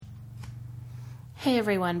Hey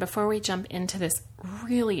everyone, before we jump into this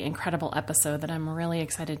really incredible episode that I'm really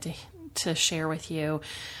excited to share with you,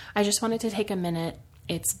 I just wanted to take a minute.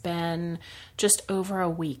 It's been just over a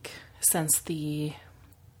week since the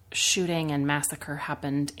shooting and massacre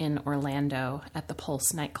happened in Orlando at the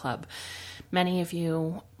Pulse nightclub. Many of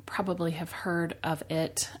you probably have heard of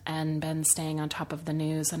it and been staying on top of the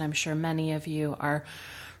news, and I'm sure many of you are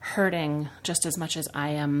hurting just as much as I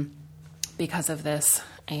am because of this.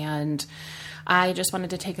 And I just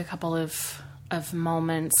wanted to take a couple of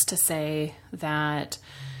moments to say that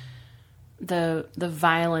the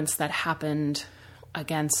violence that happened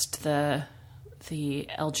against the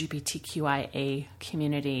LGBTQIA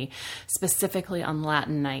community, specifically on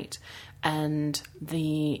Latin Night, and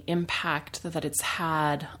the impact that it's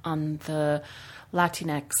had on the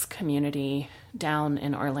Latinx community down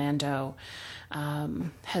in Orlando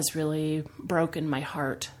has really broken my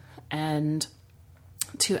heart. And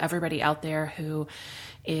to everybody out there who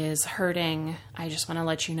is hurting, I just want to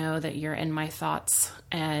let you know that you're in my thoughts.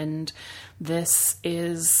 And this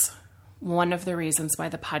is one of the reasons why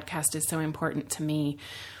the podcast is so important to me.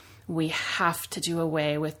 We have to do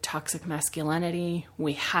away with toxic masculinity.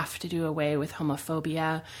 We have to do away with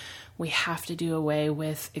homophobia. We have to do away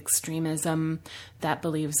with extremism that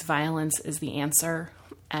believes violence is the answer.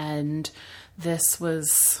 And this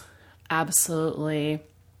was absolutely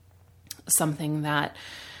something that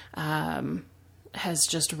has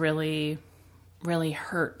just really, really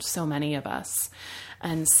hurt so many of us.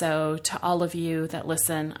 And so to all of you that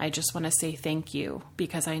listen, I just want to say thank you,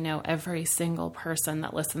 because I know every single person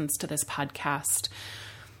that listens to this podcast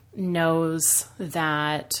knows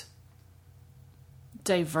that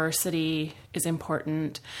diversity is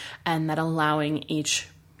important, and that allowing each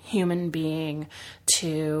human being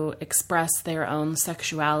to express their own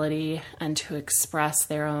sexuality and to express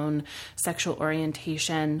their own sexual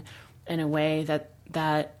orientation in a way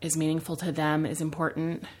that is meaningful to them is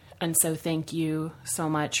important. And so thank you so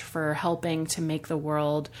much for helping to make the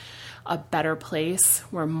world a better place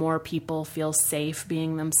where more people feel safe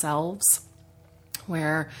being themselves,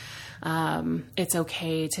 where it's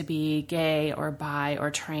okay to be gay or bi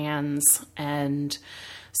or trans. And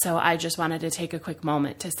so I just wanted to take a quick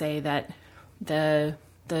moment to say that the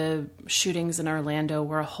shootings in Orlando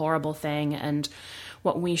were a horrible thing, and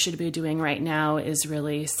what we should be doing right now is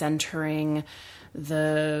really centering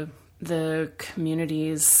the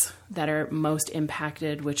communities that are most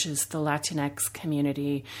impacted, which is the Latinx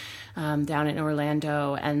community down in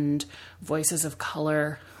Orlando, and voices of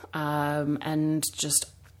color, and just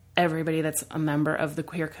everybody that's a member of the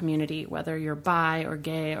queer community, whether you're bi or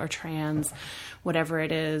gay or trans, whatever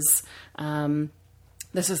it is.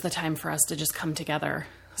 This is the time for us to just come together.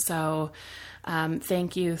 So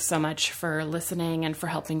thank you so much for listening and for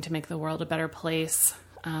helping to make the world a better place.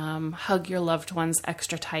 Hug your loved ones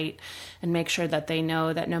extra tight and make sure that they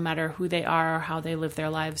know that no matter who they are or how they live their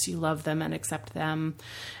lives, you love them and accept them.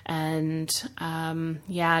 And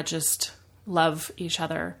just love each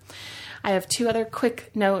other. I have two other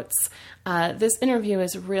quick notes. This interview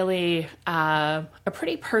is really a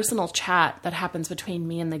pretty personal chat that happens between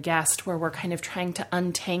me and the guest, where we're kind of trying to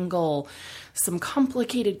untangle some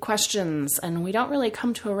complicated questions, and we don't really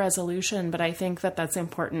come to a resolution, but I think that that's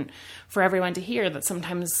important for everyone to hear, that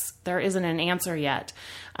sometimes there isn't an answer yet.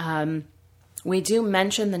 We do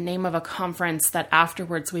mention the name of a conference that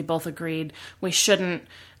afterwards we both agreed we shouldn't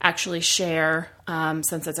actually share,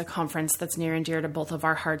 since it's a conference that's near and dear to both of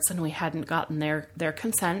our hearts, and we hadn't gotten their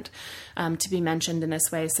consent to be mentioned in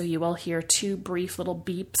this way. So you will hear two brief little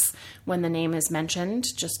beeps when the name is mentioned,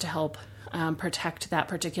 just to help protect that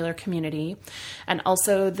particular community. And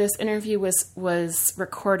also, this interview was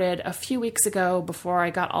recorded a few weeks ago before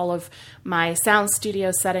I got all of my sound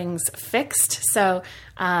studio settings fixed. So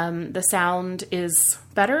the sound is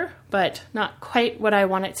better, but not quite what I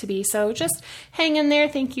want it to be. So just hang in there.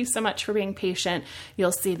 Thank you so much for being patient.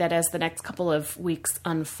 You'll see that as the next couple of weeks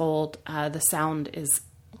unfold, the sound is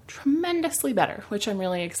tremendously better, which I'm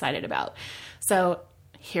really excited about. So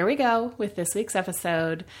here we go with this week's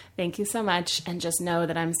episode. Thank you so much. And just know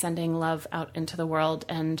that I'm sending love out into the world.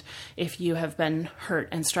 And if you have been hurt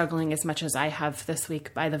and struggling as much as I have this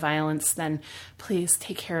week by the violence, then please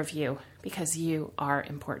take care of you, because you are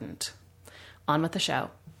important. On with the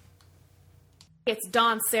show. It's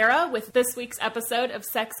Dawn Sarah with this week's episode of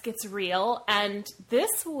Sex Gets Real. And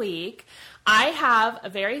this week, I have a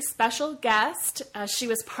very special guest. She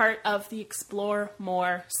was part of the Explore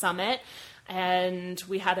More Summit. And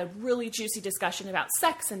we had a really juicy discussion about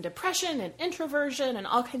sex and depression and introversion and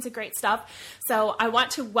all kinds of great stuff. So I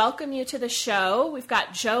want to welcome you to the show. We've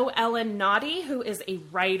got Jo Ellen Naughty, who is a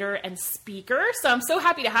writer and speaker. So I'm so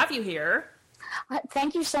happy to have you here.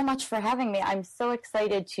 Thank you so much for having me. I'm so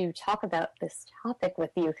excited to talk about this topic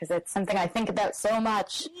with you because it's something I think about so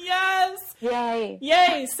much. Yes! Yay!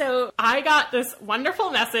 Yay! So I got this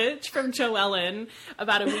wonderful message from Joellen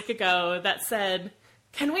about a week ago that said,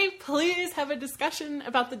 can we please have a discussion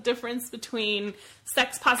about the difference between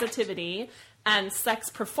sex positivity and sex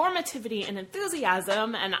performativity and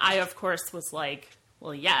enthusiasm? And I, of course, was like,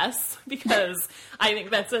 well, yes, because I think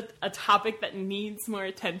that's a topic that needs more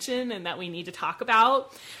attention and that we need to talk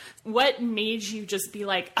about. What made you just be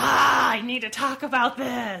like, I need to talk about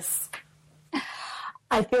this?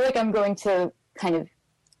 I feel like I'm going to kind of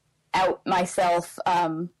out myself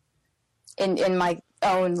in my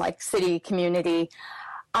own like city community.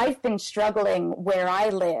 I've been struggling where I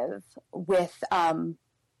live with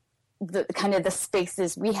the kind of the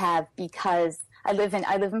spaces we have because I live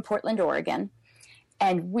in Portland, Oregon.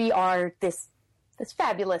 And we are this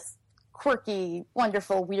fabulous, quirky,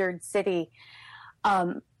 wonderful, weird city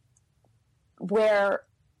where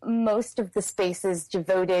most of the spaces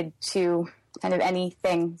devoted to kind of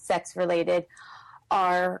anything sex-related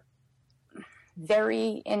are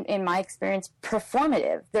very, in my experience,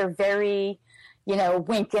 performative. They're very,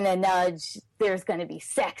 wink and a nudge. There's going to be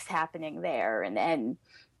sex happening there. And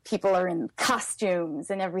people are in costumes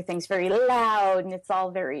and everything's very loud and it's all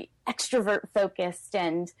very extrovert focused,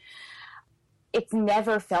 and it's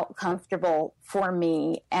never felt comfortable for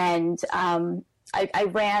me. And I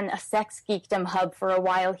ran a sex geekdom hub for a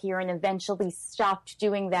while here and eventually stopped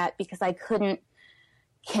doing that because I couldn't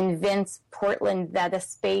convince Portland that a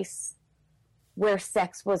space where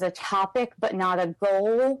sex was a topic but not a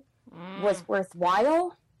goal was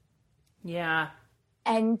worthwhile. Yeah.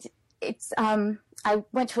 And it's I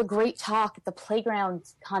went to a great talk at the Playground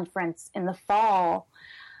Conference in the fall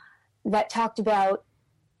that talked about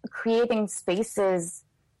creating spaces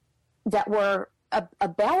that were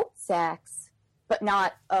about sex, but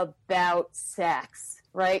not about sex,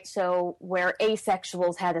 right? So where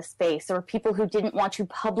asexuals had a space, or people who didn't want to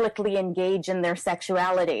publicly engage in their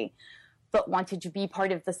sexuality, but wanted to be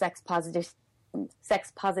part of the sex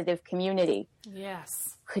positive community.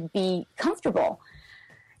 Yes. Could be comfortable.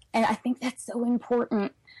 And I think that's so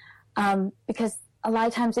important because a lot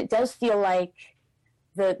of times it does feel like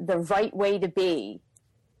the right way to be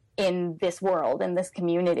in this world, in this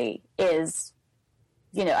community is,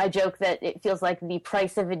 I joke that it feels like the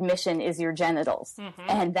price of admission is your genitals,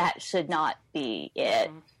 and that should not be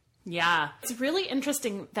it. Yeah. It's really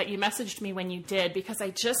interesting that you messaged me when you did, because I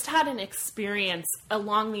just had an experience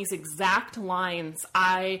along these exact lines.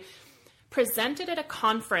 I presented at a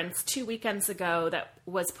conference 2 weekends ago that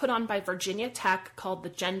was put on by Virginia Tech called the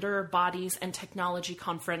Gender, Bodies, and Technology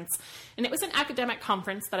Conference. And it was an academic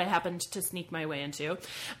conference that I happened to sneak my way into.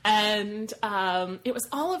 And it was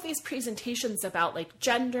all of these presentations about like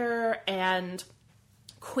gender and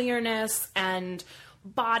queerness and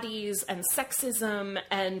bodies and sexism.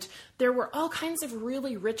 And there were all kinds of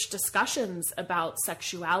really rich discussions about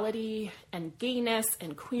sexuality and gayness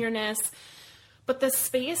and queerness. But the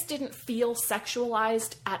space didn't feel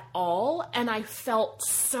sexualized at all, and I felt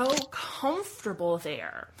so comfortable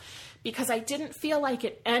there because I didn't feel like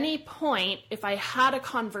at any point, if I had a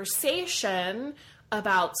conversation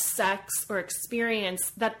about sex or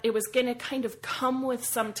experience, that it was going to kind of come with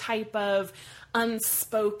some type of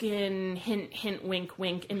unspoken hint, hint, wink,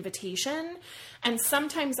 wink invitation. And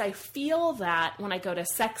sometimes I feel that when I go to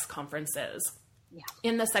sex conferences. Yeah.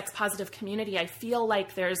 In the sex positive community, I feel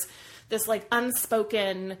like there's this like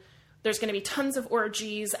unspoken, there's going to be tons of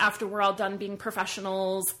orgies after we're all done being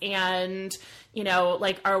professionals. And,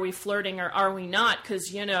 like, are we flirting or are we not?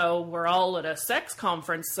 Because, we're all at a sex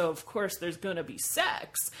conference. So, of course, there's going to be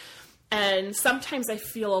sex. And sometimes I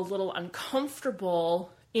feel a little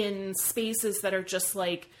uncomfortable in spaces that are just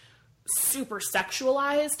like super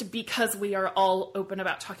sexualized because we are all open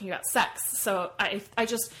about talking about sex. So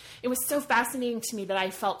it was so fascinating to me that I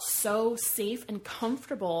felt so safe and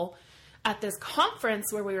comfortable at this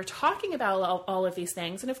conference where we were talking about all of these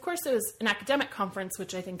things. And of course it was an academic conference,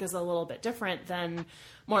 which I think is a little bit different than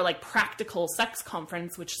more like practical sex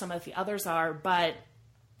conference, which some of the others are. But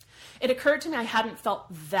it occurred to me I hadn't felt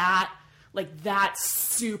that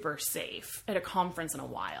super safe at a conference in a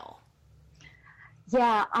while.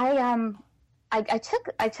 Yeah, I took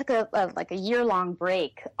a year-long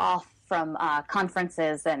break off from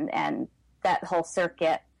conferences and that whole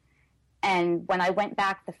circuit. And when I went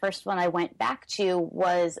back, the first one I went back to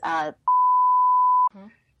was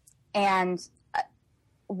and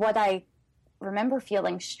what I remember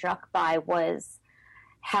feeling struck by was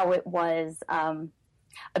how it was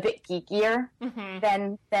a bit geekier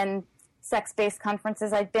than sex-based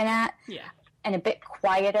conferences I've been at. Yeah. and a bit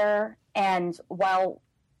quieter. And while,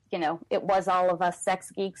 you know, it was all of us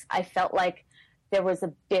sex geeks, I felt like there was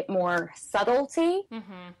a bit more subtlety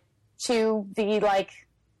to the, like,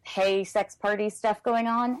 hey, sex party stuff going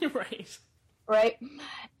on. Right.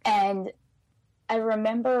 And I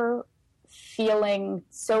remember feeling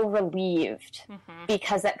so relieved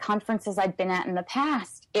because at conferences I'd been at in the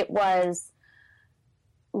past, it was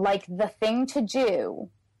like the thing to do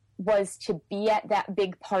was to be at that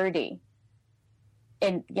big party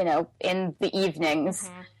in, you know, in the evenings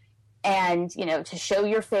and, you know, to show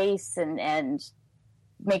your face and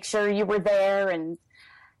make sure you were there. And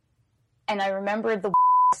I remember the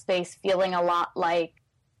space feeling a lot like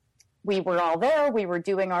we were all there, we were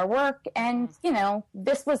doing our work, and, you know,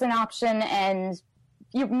 this was an option, and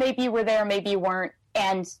maybe you were there, maybe you weren't,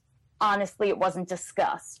 and honestly, it wasn't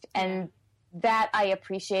discussed. And that I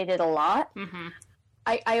appreciated a lot.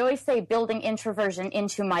 I always say building introversion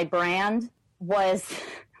into my brand was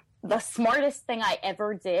the smartest thing I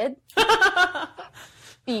ever did,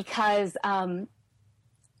 because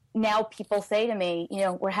now people say to me, you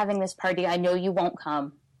know, we're having this party, I know you won't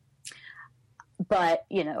come, but,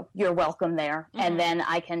 you know, you're welcome there. And then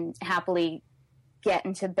I can happily get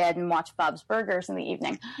into bed and watch Bob's Burgers in the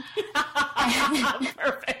evening.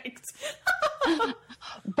 Perfect.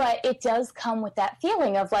 But it does come with that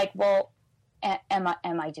feeling of like, well, am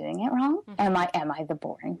I doing it wrong? Am I the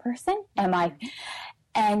boring person?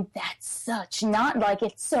 And that's such not, like,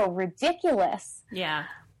 it's so ridiculous. Yeah.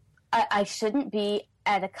 I shouldn't be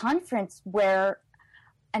at a conference where,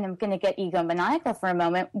 and I'm going to get egomaniacal for a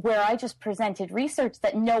moment, where I just presented research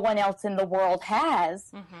that no one else in the world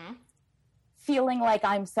has, feeling like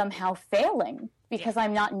I'm somehow failing because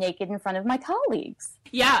I'm not naked in front of my colleagues.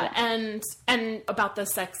 Yeah. And about the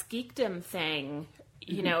sex geekdom thing,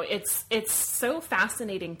 you know, it's so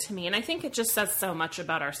fascinating to me. And I think it just says so much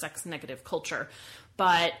about our sex negative culture.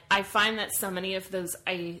 But I find that so many of those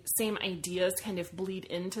same ideas kind of bleed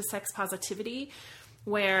into sex positivity,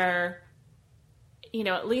 where, you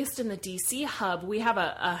know, at least in the DC hub, we have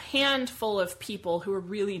a handful of people who are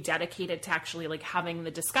really dedicated to actually, like, having the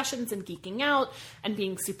discussions and geeking out and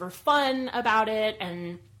being super fun about it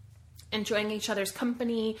and enjoying each other's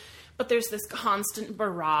company. But there's this constant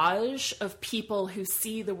barrage of people who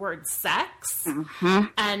see the word sex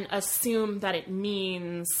and assume that it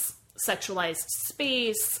means sexualized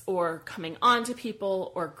space or coming on to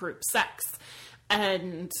people or group sex.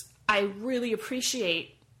 And I really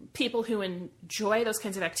appreciate people who enjoy those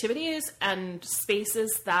kinds of activities and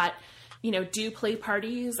spaces that, you know, do play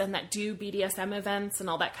parties and that do BDSM events and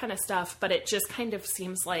all that kind of stuff. But it just kind of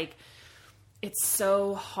seems like it's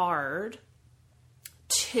so hard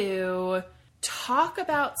to talk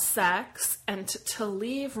about sex and to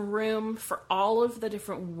leave room for all of the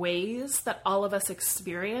different ways that all of us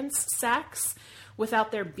experience sex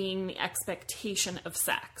without there being the expectation of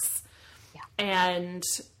sex. Yeah. And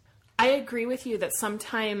I agree with you that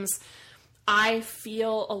sometimes I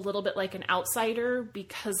feel a little bit like an outsider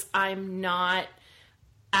because I'm not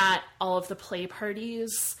at all of the play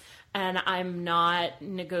parties and I'm not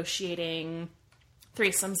negotiating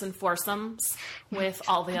threesomes and foursomes with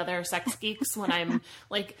all the other sex geeks when I'm,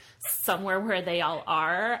 like, somewhere where they all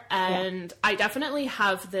are. And I definitely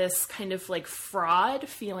have this kind of, like, fraud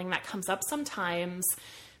feeling that comes up sometimes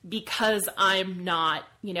because I'm not,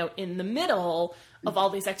 you know, in the middle of all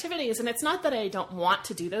these activities. And it's not that I don't want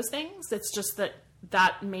to do those things. It's just that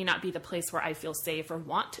that may not be the place where I feel safe or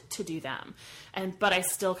want to do them. But I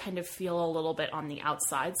still kind of feel a little bit on the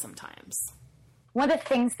outside sometimes. One of the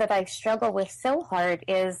things that I struggle with so hard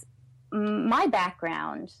is my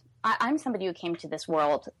background. I'm somebody who came to this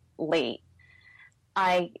world late.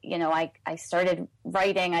 I started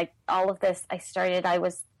writing, I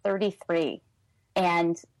was 33.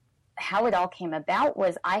 And how it all came about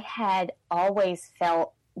was I had always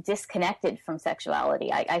felt disconnected from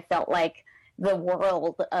sexuality. I felt like the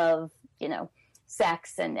world of, you know,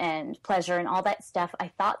 sex and pleasure and all that stuff,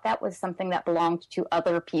 I thought that was something that belonged to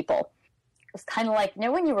other people. It was kind of like, you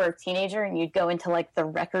know, when you were a teenager and you'd go into, like, the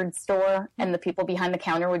record store and the people behind the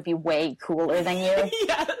counter would be way cooler than you?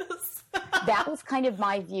 Yes. That was kind of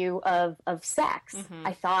my view of sex.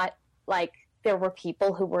 I thought, like, there were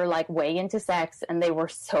people who were, like, way into sex and they were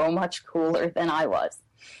so much cooler than I was.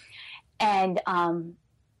 And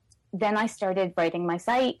then I started writing my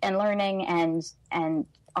site and learning and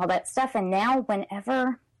all that stuff. And now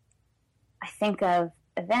whenever I think of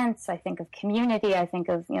events, I think of community, I think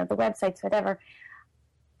of, you know, the websites, whatever,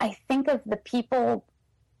 I think of the people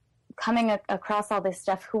coming across all this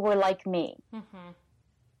stuff who were like me.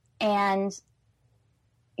 And,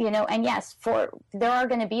 and yes, there are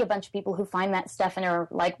going to be a bunch of people who find that stuff and are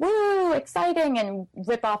like, woo, exciting, and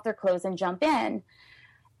rip off their clothes and jump in.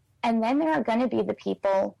 And then there are going to be the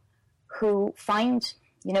people who find,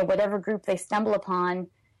 whatever group they stumble upon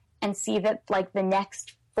and see that like the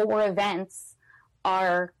next 4 events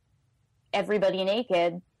are everybody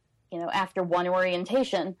naked, after one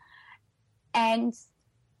orientation, and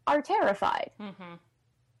are terrified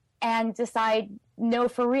and decide, no,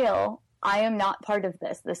 for real, I am not part of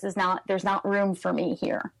this. There's not room for me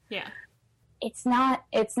here. Yeah. It's not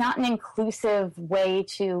an inclusive way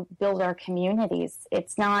to build our communities.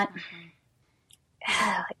 It's not,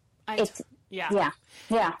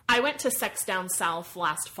 Yeah. I went to Sex Down South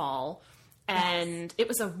last fall, and it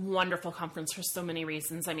was a wonderful conference for so many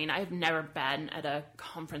reasons. I mean, I've never been at a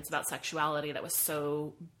conference about sexuality that was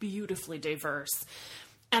so beautifully diverse.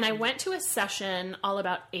 And I went to a session all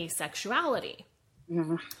about asexuality.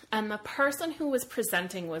 Mm-hmm. And the person who was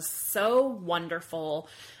presenting was so wonderful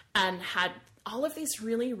and had all of these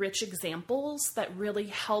really rich examples that really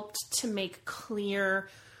helped to make clear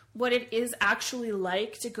what it is actually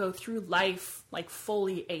like to go through life like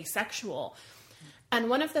fully asexual. And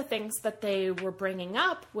one of the things that they were bringing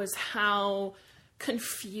up was how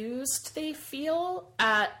confused they feel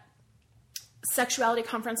at sexuality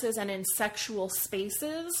conferences and in sexual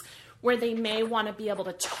spaces where they may want to be able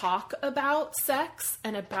to talk about sex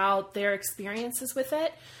and about their experiences with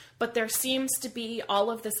it, but there seems to be all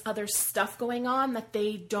of this other stuff going on that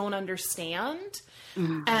they don't understand.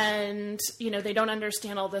 Mm-hmm. And, they don't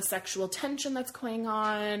understand all the sexual tension that's going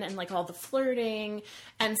on and like all the flirting.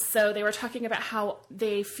 And so they were talking about how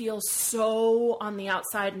they feel so on the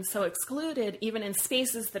outside and so excluded, even in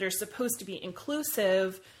spaces that are supposed to be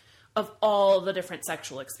inclusive of all the different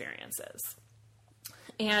sexual experiences.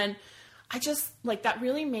 And I just, that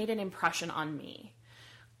really made an impression on me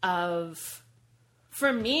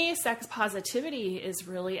for me, sex positivity is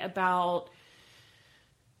really about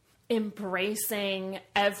embracing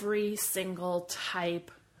every single type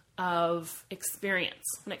of experience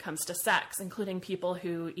when it comes to sex, including people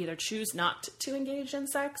who either choose not to engage in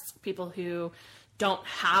sex, people who don't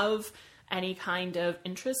have any kind of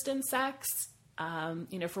interest in sex,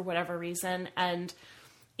 for whatever reason, and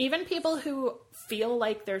even people who feel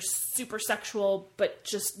like they're super sexual but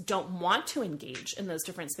just don't want to engage in those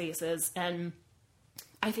different spaces. And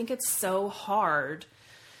I think it's so hard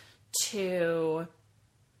to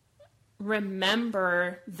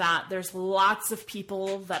remember that there's lots of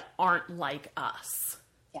people that aren't like us.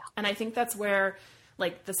 Yeah. And I think that's where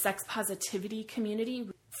the sex positivity community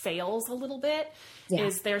fails a little bit,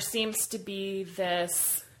 is there seems to be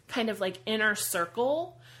this kind of inner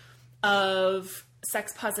circle of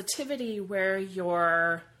sex positivity where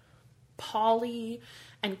you're poly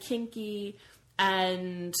and kinky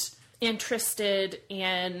and interested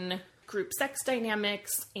in group sex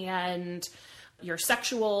dynamics, and you're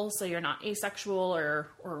sexual, so you're not asexual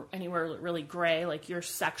or anywhere really gray, you're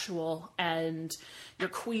sexual and you're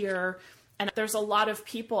queer. And there's a lot of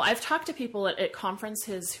people, I've talked to people at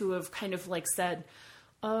conferences who have kind of said,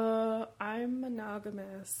 I'm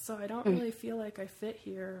monogamous, so I don't really feel like I fit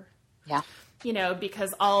here. Yeah.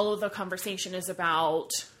 Because all of the conversation is about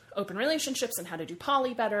open relationships and how to do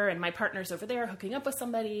poly better, and my partner's over there hooking up with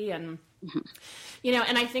somebody, and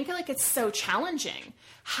and I think it's so challenging.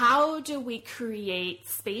 How do we create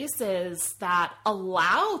spaces that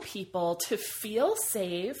allow people to feel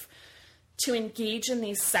safe to engage in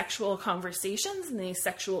these sexual conversations and these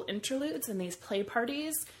sexual interludes and these play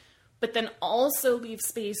parties, but then also leave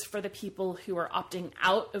space for the people who are opting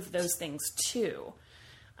out of those things too?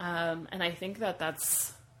 And I think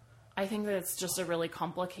that's just a really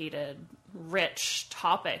complicated, rich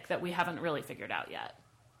topic that we haven't really figured out yet.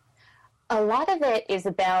 A lot of it is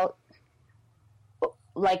about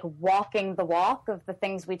walking the walk of the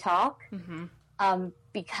things we talk,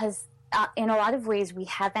 because in a lot of ways we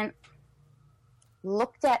haven't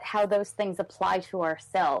looked at how those things apply to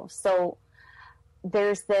ourselves. So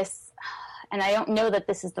there's this, and I don't know that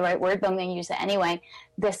this is the right word, but I'm going to use it anyway,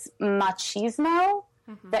 this machismo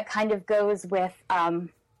that kind of goes with, and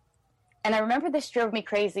I remember this drove me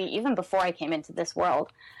crazy even before I came into this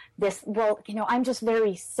world. I'm just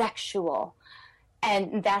very sexual.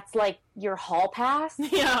 And that's your hall pass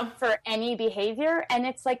for any behavior. And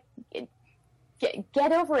it's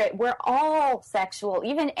get over it. We're all sexual.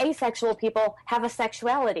 Even asexual people have a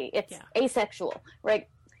sexuality. It's asexual, right?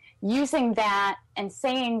 Using that and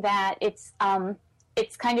saying that it's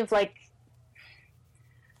kind of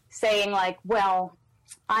saying well,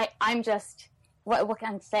 I'm just, what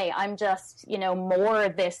can I say? I'm just, more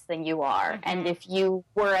this than you are. Mm-hmm. And if you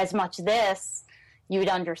were as much this, you'd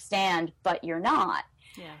understand, but you're not.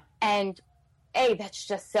 Yeah. And A, that's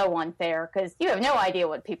just so unfair because you have no idea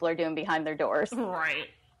what people are doing behind their doors. Right.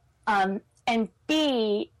 And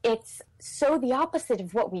B, it's so the opposite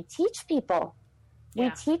of what we teach people. Yeah.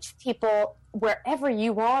 We teach people wherever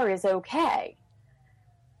you are is okay.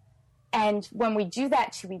 And when we do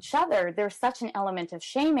that to each other, there's such an element of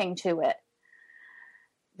shaming to it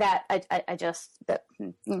that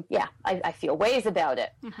I feel ways about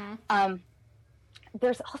it. Mm-hmm.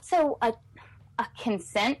 There's also a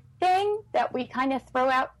consent thing that we kind of throw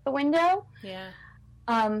out the window. Yeah.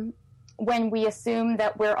 When we assume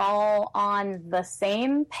that we're all on the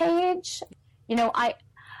same page. You know, I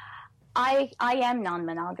am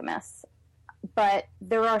non-monogamous, but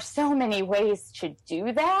there are so many ways to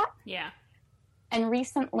do that. Yeah. And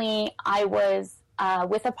recently I was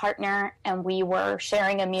with a partner and we were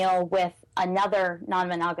sharing a meal with another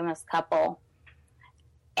non-monogamous couple.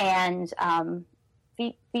 And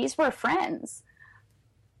these were friends.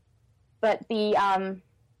 But the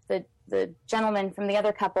gentleman from the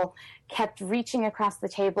other couple kept reaching across the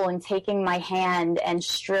table and taking my hand and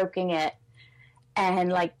stroking it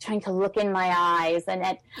and like trying to look in my eyes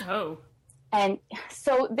and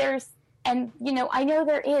so you know, I know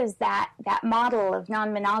there is that model of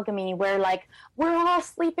non-monogamy where like we're all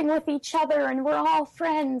sleeping with each other and we're all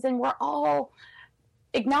friends and we're all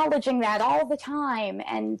acknowledging that all the time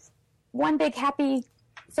and one big happy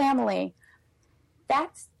family.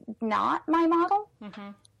 That's not my model. Mm-hmm.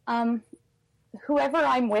 Whoever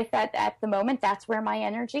I'm with at the moment, that's where my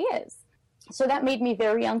energy is. So that made me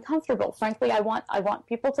very uncomfortable. Frankly, I want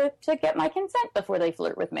people to get my consent before they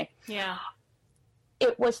flirt with me. Yeah.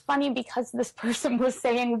 It was funny because this person was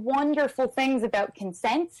saying wonderful things about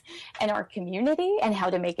consent and our community and how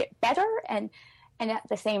to make it better and at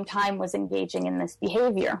the same time was engaging in this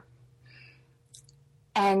behavior.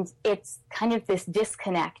 And it's kind of this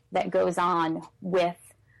disconnect that goes on with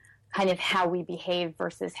kind of how we behave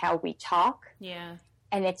versus how we talk. Yeah.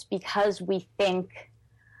 And it's because we think,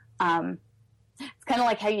 it's kind of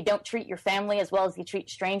like how you don't treat your family as well as you treat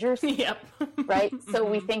strangers. Yep. Right? So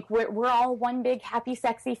we think we're all one big, happy,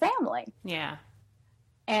 sexy family. Yeah.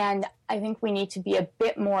 And I think we need to be a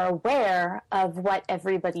bit more aware of what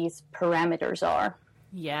everybody's parameters are.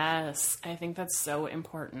 Yes. I think that's so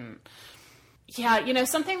important. Yeah. You know,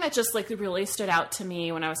 something that just like really stood out to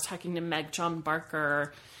me when I was talking to Meg John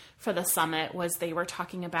Barker for the summit was they were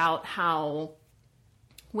talking about how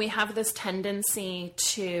we have this tendency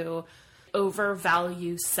to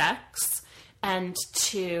overvalue sex and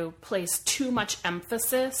to place too much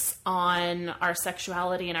emphasis on our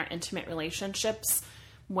sexuality and our intimate relationships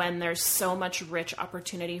when there's so much rich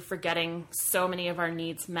opportunity for getting so many of our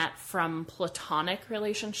needs met from platonic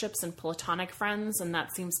relationships and platonic friends. And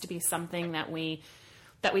that seems to be something that we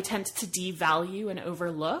tend to devalue and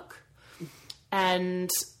overlook. And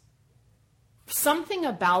something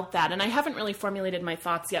about that, and I haven't really formulated my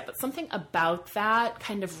thoughts yet, but something about that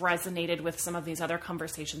kind of resonated with some of these other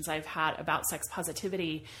conversations I've had about sex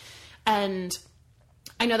positivity. And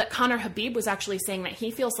I know that Connor Habib was actually saying that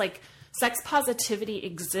he feels like sex positivity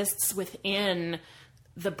exists within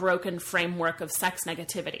the broken framework of sex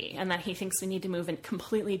negativity, and that he thinks we need to move in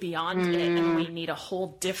completely beyond it, and we need a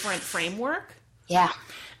whole different framework. Yeah.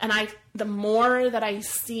 And the more that I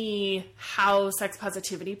see how sex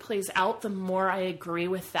positivity plays out, the more I agree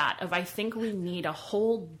with that. I think we need a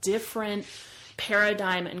whole different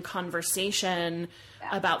paradigm and conversation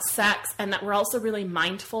about sex, and that we're also really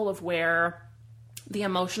mindful of where the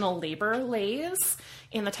emotional labor lays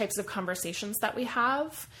in the types of conversations that we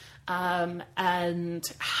have, and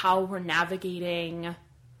how we're navigating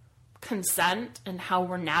consent and how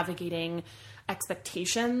we're navigating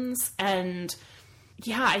expectations. And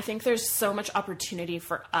yeah, I think there's so much opportunity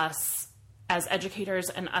for us as educators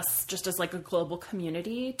and us just as like a global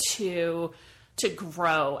community to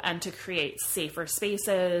grow and to create safer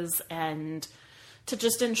spaces and to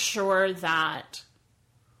just ensure that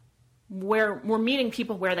we're meeting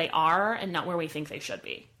people where they are and not where we think they should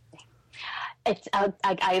be. It's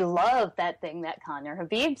I love that thing that Connor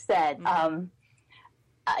Habib said. Mm-hmm.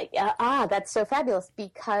 That's so fabulous,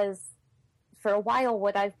 because for a while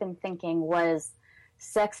what I've been thinking was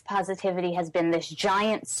sex positivity has been this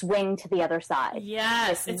giant swing to the other side.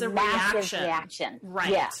 Yes, it's a massive reaction.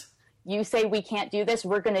 Right. Yeah. You say we can't do this,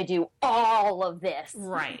 we're going to do all of this.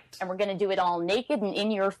 Right. And we're going to do it all naked and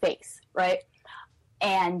in your face, right?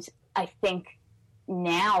 And I think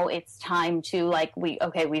now it's time to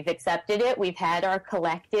we've accepted it. We've had our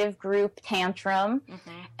collective group tantrum,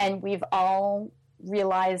 mm-hmm. and we've all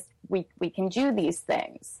realized we can do these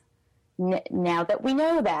things. Now that we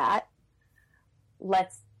know that,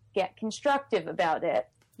 let's get constructive about it.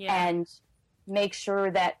 Yeah. And, make sure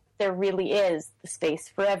that there really is the space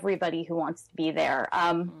for everybody who wants to be there.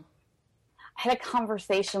 I had a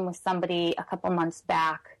conversation with somebody a couple months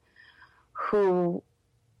back who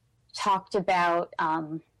talked about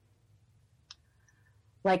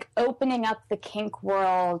like opening up the kink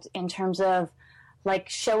world in terms of like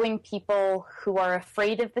showing people who are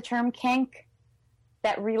afraid of the term kink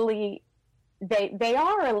that really they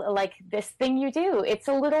are like this thing you do. It's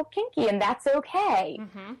a little kinky and that's okay.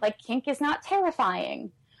 Mm-hmm. Like kink is not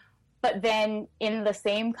terrifying. But then in the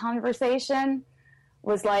same conversation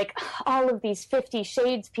was like all of these 50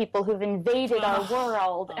 Shades people who've invaded our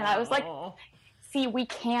world. And I was like, see, we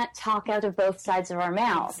can't talk out of both sides of our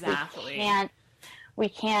mouth. Exactly. We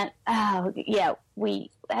can't,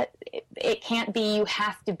 it can't be, you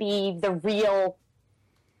have to be the real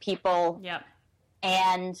people. Yep.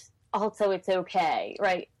 And also it's okay,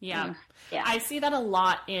 right? Yeah. Yeah. I see that a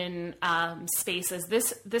lot in spaces.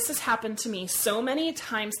 This has happened to me so many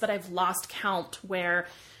times that I've lost count, where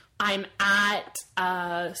I'm at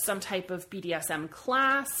some type of BDSM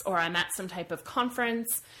class or I'm at some type of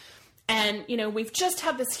conference, and, you know, we've just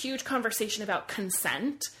had this huge conversation about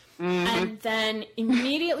consent. Mm-hmm. And then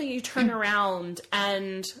immediately you turn around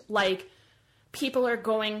and, like, people are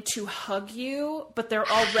going to hug you, but they're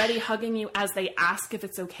already hugging you as they ask if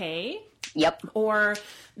it's okay. Yep. Or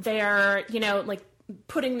they're, you know, like,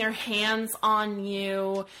 putting their hands on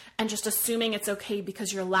you and just assuming it's okay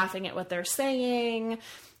because you're laughing at what they're saying,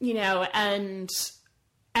 you know, and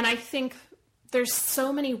I think there's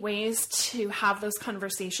so many ways to have those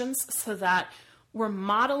conversations so that we're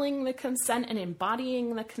modeling the consent and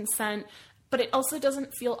embodying the consent, but it also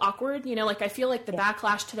doesn't feel awkward. You know, like I feel like the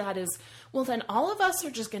backlash to that is, well, then all of us are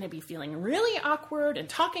just going to be feeling really awkward and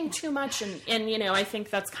talking too much. And, you know, I think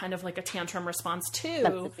that's kind of like a tantrum response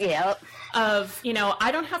too. Yeah. Of, you know,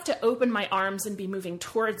 I don't have to open my arms and be moving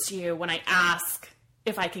towards you when I ask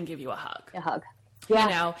if I can give you a hug. A hug. Yeah. You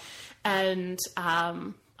know, and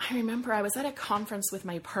I remember I was at a conference with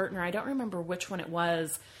my partner. I don't remember which one it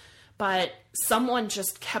was, but someone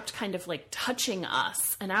just kept kind of like touching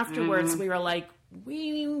us. And afterwards we were like,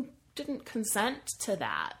 we didn't consent to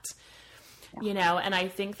that, you know? And I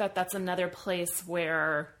think that that's another place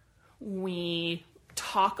where we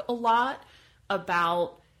talk a lot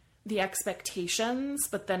about the expectations,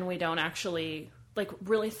 but then we don't actually like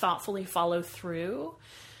really thoughtfully follow through.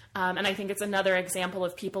 And I think it's another example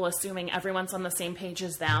of people assuming everyone's on the same page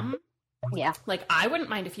as them. Yeah. Like, I wouldn't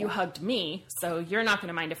mind if you hugged me, so you're not going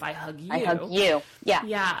to mind if I hug you. I hug you. Yeah.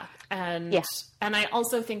 Yeah. And I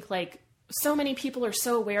also think, like, so many people are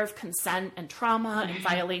so aware of consent and trauma and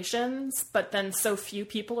violations, but then so few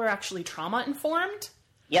people are actually trauma informed.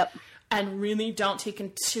 Yep. And really don't take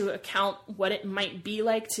into account what it might be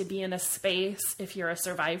like to be in a space if you're a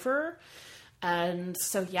survivor. And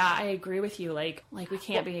so, yeah, I agree with you. Like we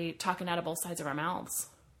can't be talking out of both sides of our mouths.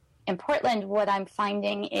 In Portland, what I'm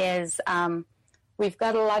finding is we've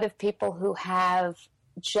got a lot of people who have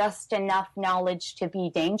just enough knowledge to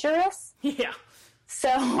be dangerous. Yeah. So,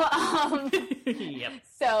 yep.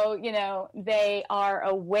 So, you know, they are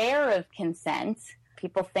aware of consent.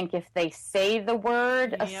 People think if they say the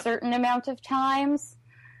word a certain amount of times,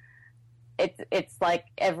 it's like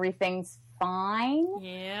everything's fine.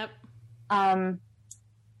 Yep.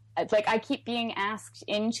 It's like I keep being asked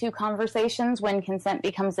into conversations when consent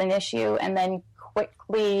becomes an issue and then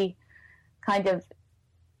quickly kind of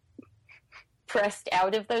pressed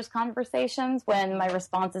out of those conversations when my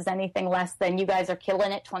response is anything less than you guys are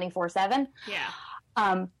killing it 24/7.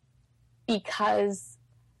 Yeah. Because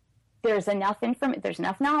there's enough there's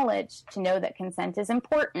enough knowledge to know that consent is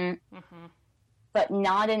important, but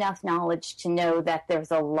not enough knowledge to know that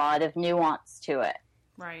there's a lot of nuance to it.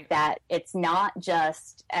 Right. That it's not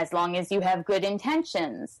just as long as you have good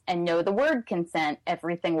intentions and know the word consent,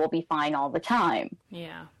 everything will be fine all the time.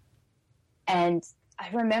 Yeah. And I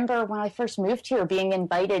remember when I first moved here being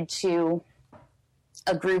invited to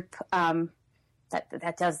a group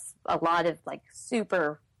that does a lot of like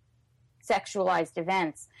super sexualized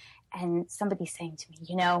events. And somebody saying to me,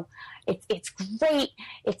 you know, it's great.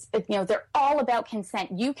 It's, you know, they're all about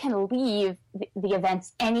consent. You can leave the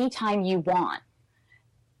events anytime you want.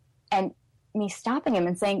 And me stopping him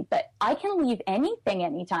and saying, but I can leave anything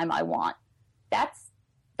anytime I want.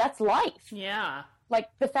 That's life. Yeah. Like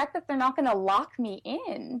the fact that they're not going to lock me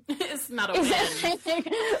in is not a win.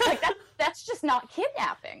 Like that's just not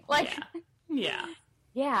kidnapping. Like, yeah.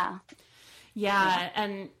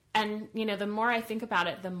 And you know, the more I think about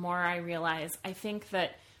it, the more I realize, I think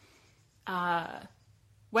that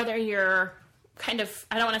whether you're kind of,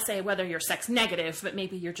 I don't want to say whether you're sex negative, but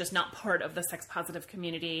maybe you're just not part of the sex positive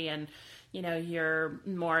community and you're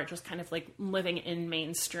more just kind of like living in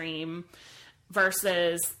mainstream,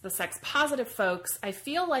 versus the sex positive folks. I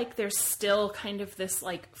feel like there's still kind of this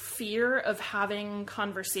like fear of having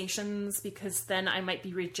conversations because then I might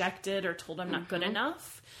be rejected or told I'm not good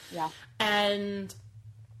enough. Yeah. And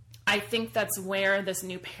I think that's where this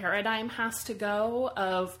new paradigm has to go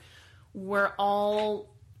of we're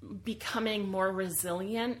all becoming more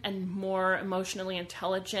resilient and more emotionally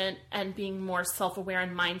intelligent and being more self-aware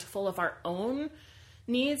and mindful of our own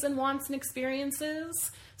needs and wants and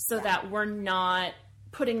experiences, so that we're not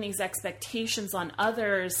putting these expectations on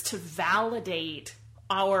others to validate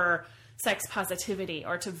our sex positivity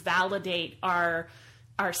or to validate our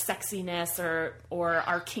sexiness or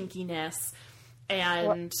our kinkiness.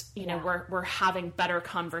 And, we're having better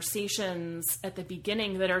conversations at the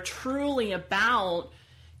beginning that are truly about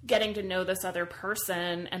getting to know this other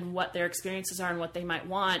person and what their experiences are and what they might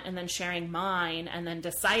want, and then sharing mine and then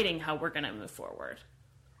deciding how we're going to move forward.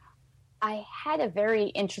 I had a very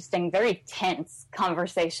interesting, very tense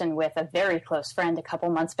conversation with a very close friend a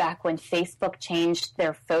couple months back when Facebook changed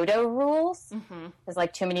their photo rules. Because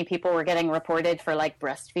like too many people were getting reported for like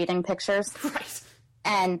breastfeeding pictures. Right.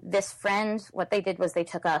 And this friend, what they did was they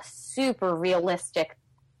took a super realistic,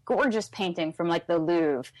 gorgeous painting from like the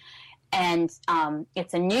Louvre, and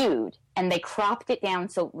it's a nude, and they cropped it down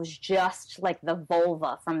so it was just like the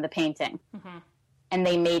vulva from the painting. And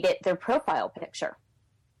they made it their profile picture.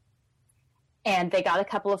 And they got a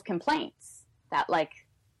couple of complaints that, like,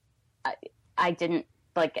 I didn't,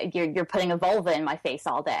 like, you're putting a vulva in my face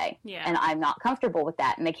all day. Yeah. And I'm not comfortable with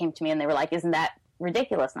that. And they came to me and they were like, isn't that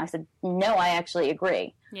ridiculous? And I said, no, I actually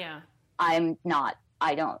agree. Yeah. I'm not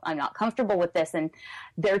comfortable with this. And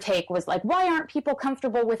their take was like, why aren't people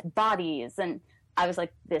comfortable with bodies? And I was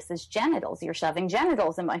like, this is genitals. You're shoving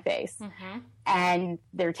genitals in my face. And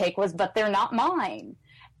their take was, but they're not mine.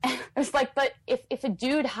 I was like, but if a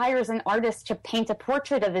dude hires an artist to paint a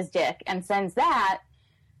portrait of his dick and sends that,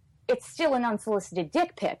 it's still an unsolicited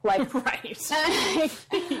dick pic. Like, right.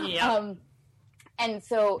 Yeah. And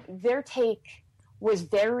so their take was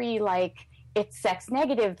very like, it's sex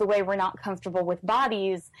negative the way we're not comfortable with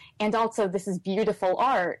bodies, and also this is beautiful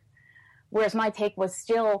art. Whereas my take was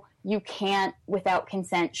still, you can't, without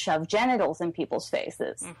consent, shove genitals in people's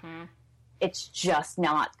faces. It's just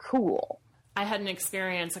not cool. I had an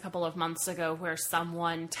experience a couple of months ago where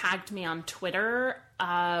someone tagged me on Twitter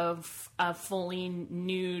of a fully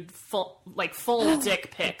nude, full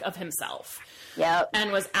dick pic of himself. Yep.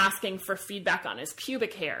 And was asking for feedback on his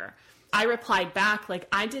pubic hair. I replied back, like,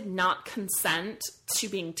 I did not consent to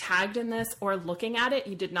being tagged in this or looking at it.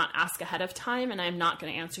 You did not ask ahead of time, and I'm not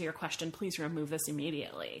going to answer your question. Please remove this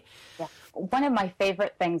immediately. Yeah. One of my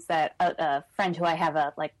favorite things that a friend who I have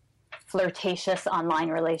a, like, flirtatious online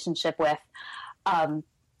relationship with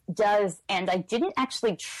does, and I didn't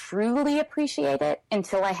actually truly appreciate it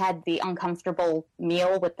until I had the uncomfortable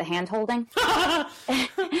meal with the hand holding,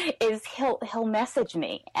 is he'll message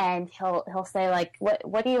me and he'll say, like, what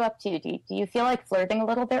are you up to? Do you feel like flirting a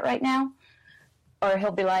little bit right now? Or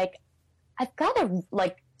he'll be like, I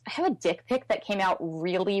have a dick pic that came out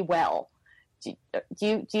really well. Do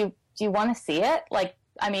you want to see it? Like,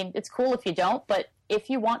 I mean, it's cool if you don't, but if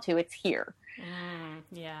you want to, it's here.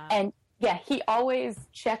 Yeah. And yeah, he always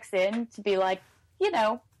checks in to be like,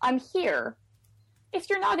 I'm here. If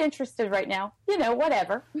you're not interested right now,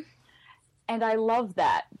 whatever. And I love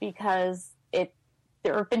that because there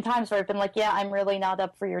have been times where I've been like, yeah, I'm really not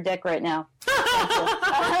up for your dick right now.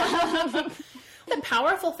 The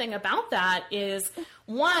powerful thing about that is,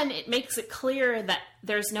 one, it makes it clear that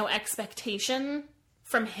there's no expectation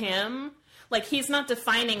from him. Like, he's not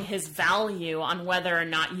defining his value on whether or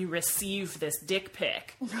not you receive this dick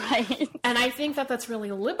pic. Right. And I think that that's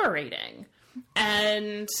really liberating.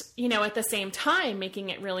 And, at the same time, making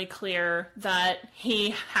it really clear that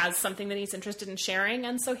he has something that he's interested in sharing,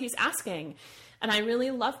 and so he's asking. And I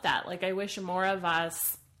really love that. Like, I wish more of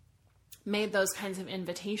us made those kinds of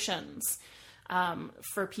invitations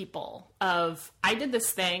for people of, I did this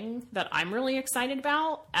thing that I'm really excited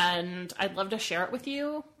about and I'd love to share it with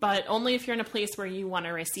you, but only if you're in a place where you want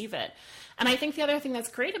to receive it. And I think the other thing that's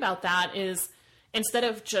great about that is, instead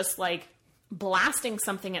of just like blasting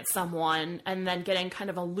something at someone and then getting kind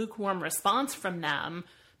of a lukewarm response from them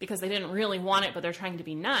because they didn't really want it, but they're trying to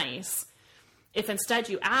be nice, if instead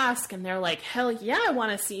you ask and they're like, hell yeah, I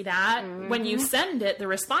want to see that, when you send it, the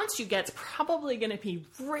response you get is probably going to be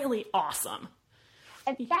really awesome.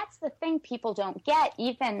 And that's the thing people don't get,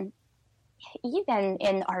 even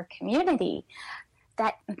in our community,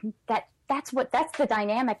 that's the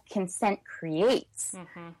dynamic consent creates.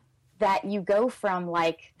 That you go from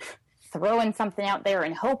like throwing something out there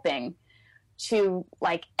and hoping to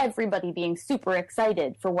like everybody being super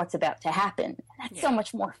excited for what's about to happen. That's so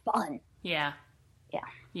much more fun. Yeah. Yeah.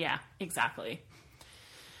 Yeah, exactly.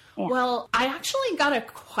 Yeah. Well, I actually got a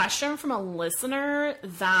question from a listener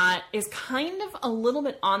that is kind of a little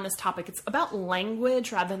bit on this topic. It's about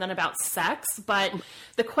language rather than about sex, but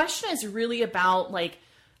the question is really about like,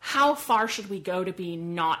 how far should we go to be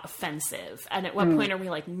not offensive? And at what point are we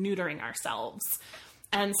like neutering ourselves?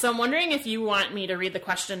 And so I'm wondering if you want me to read the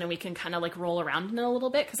question and we can kind of like roll around in it a little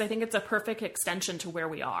bit, because I think it's a perfect extension to where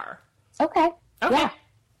we are. Okay. Yeah.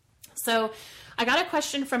 So I got a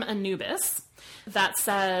question from Anubis that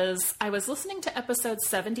says, I was listening to episode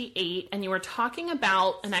 78 and you were talking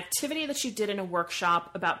about an activity that you did in a workshop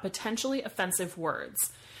about potentially offensive words.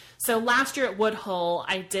 So last year at Woodhull,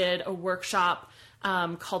 I did a workshop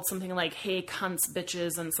called something like "Hey, cunts,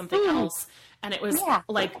 bitches," and something else. And it was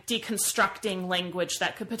like deconstructing language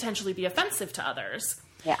that could potentially be offensive to others.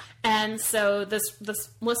 Yeah. And so this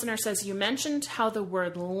listener says, you mentioned how the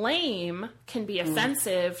word lame can be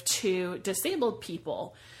offensive to disabled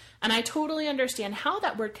people. And I totally understand how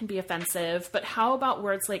that word can be offensive, but how about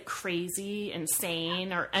words like crazy,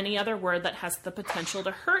 insane, or any other word that has the potential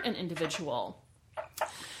to hurt an individual?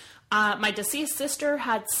 My deceased sister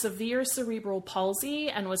had severe cerebral palsy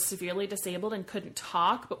and was severely disabled and couldn't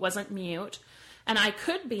talk, but wasn't mute. And I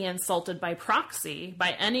could be insulted by proxy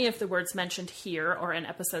by any of the words mentioned here or in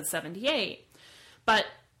episode 78. But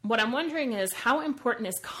what I'm wondering is, how important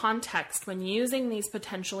is context when using these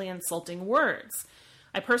potentially insulting words?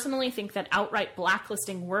 I personally think that outright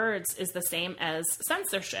blacklisting words is the same as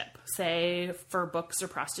censorship, say for books or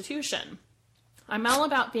prostitution. I'm all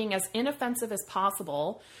about being as inoffensive as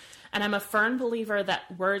possible, and I'm a firm believer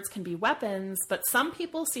that words can be weapons, but some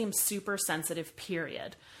people seem super sensitive,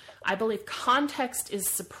 period. I believe context is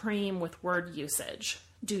supreme with word usage.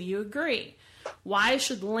 Do you agree? Why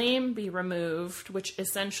should lame be removed, which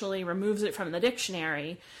essentially removes it from the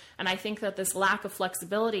dictionary? And I think that this lack of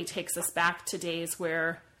flexibility takes us back to days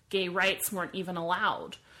where gay rights weren't even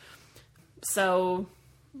allowed. So,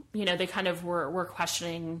 you know, they kind of were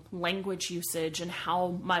questioning language usage and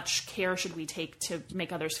how much care should we take to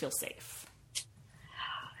make others feel safe.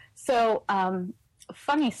 So,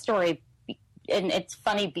 funny story, and it's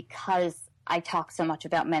funny because I talk so much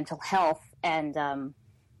about mental health, and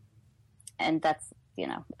that's, you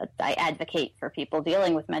know, I advocate for people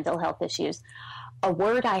dealing with mental health issues. A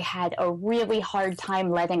word I had a really hard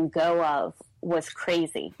time letting go of was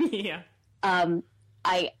crazy. Yeah.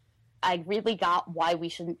 I really got why we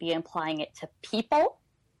shouldn't be applying it to people,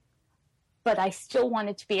 but I still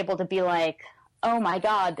wanted to be able to be like, oh my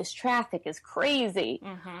God, this traffic is crazy.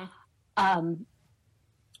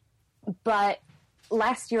 But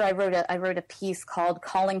last year I wrote a piece called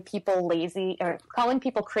 "Calling People Lazy" or "Calling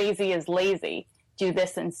People Crazy is Lazy. Do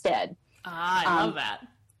this instead." I love that.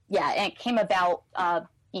 Yeah, and it came about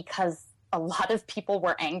because a lot of people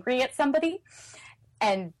were angry at somebody,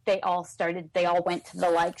 and they all went to the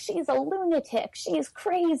like, she's a lunatic, she's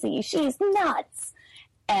crazy, she's nuts,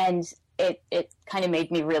 and it kind of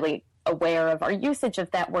made me really aware of our usage of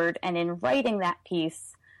that word. And in writing that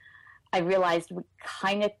piece, I realized we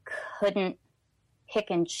kind of couldn't pick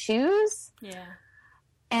and choose. Yeah.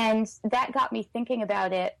 And that got me thinking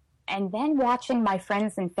about it. And then watching my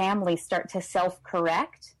friends and family start to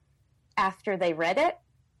self-correct after they read it.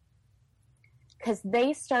 Because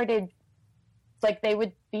they started, like, they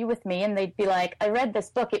would be with me and they'd be like, I read this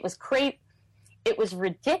book, it was it was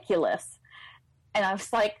ridiculous. And I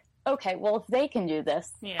was like, okay, well, if they can do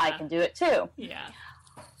this, I can do it too. Yeah.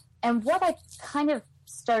 And what I kind of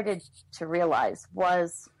started to realize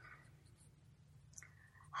was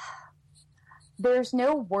there's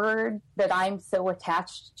no word that I'm so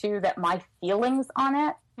attached to that my feelings on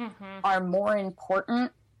it are more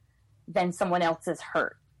important than someone else's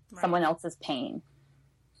hurt, someone else's pain.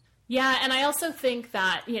 Yeah, and I also think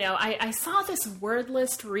that, you know, I saw this word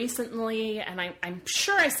list recently, and I'm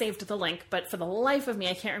sure I saved the link, but for the life of me,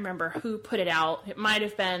 I can't remember who put it out. It might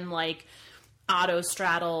have been like Otto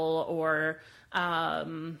Straddle or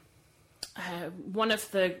one of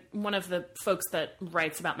the folks that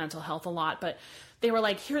writes about mental health a lot, but they were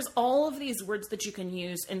like, here's all of these words that you can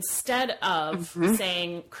use instead of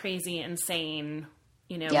saying crazy, insane,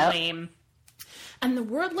 you know, lame. And the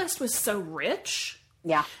word list was so rich.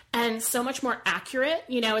 Yeah. And so much more accurate.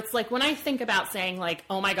 You know, it's like when I think about saying like,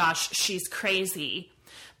 oh my gosh, she's crazy,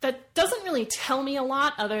 that doesn't really tell me a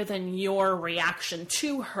lot other than your reaction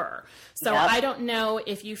to her. So Yep. I don't know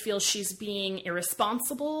if you feel she's being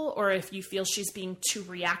irresponsible, or if you feel she's being too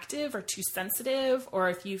reactive or too sensitive, or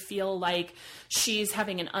if you feel like she's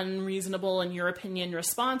having an unreasonable, in your opinion,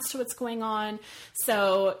 response to what's going on.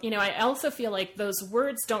 So, I also feel like those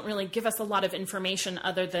words don't really give us a lot of information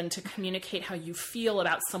other than to communicate how you feel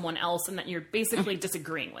about someone else, and that you're basically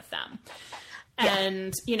disagreeing with them. Yeah.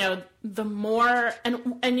 And, the more,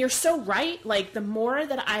 and you're so right, like the more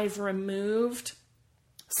that I've removed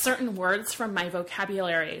certain words from my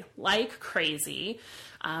vocabulary, like crazy,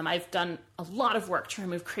 I've done a lot of work to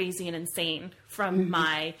remove crazy and insane from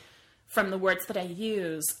from the words that I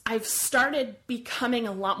use. I've started becoming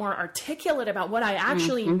a lot more articulate about what I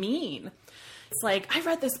actually mean. It's like, I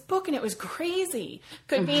read this book and it was crazy.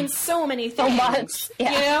 Could mean so many things. So much.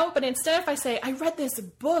 Yeah. But instead if I say, I read this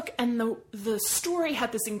book and the story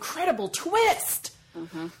had this incredible twist.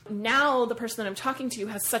 Now the person that I'm talking to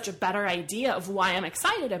has such a better idea of why I'm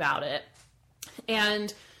excited about it.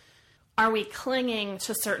 And are we clinging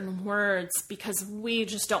to certain words because we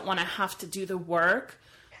just don't want to have to do the work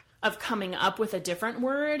of coming up with a different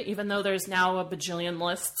word, even though there's now a bajillion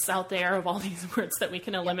lists out there of all these words that we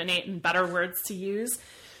can eliminate and better words to use?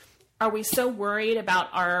 Are we so worried about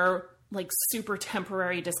our super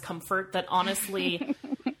temporary discomfort that honestly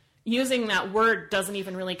using that word doesn't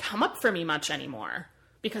even really come up for me much anymore,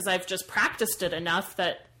 because I've just practiced it enough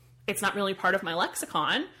that it's not really part of my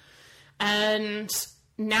lexicon? And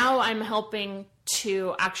now I'm helping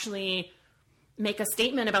to actually make a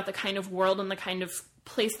statement about the kind of world and the kind of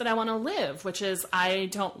place that I want to live, which is, I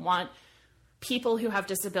don't want people who have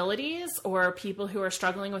disabilities or people who are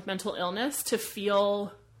struggling with mental illness to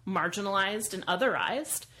feel marginalized and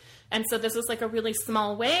otherized. And so this is a really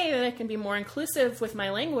small way that I can be more inclusive with my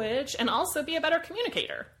language and also be a better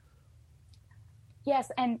communicator. Yes,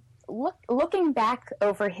 and looking back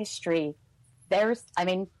over history, there's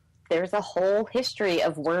a whole history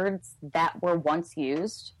of words that were once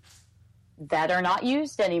used that are not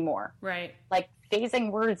used anymore. Right. Like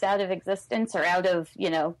phasing words out of existence or out of,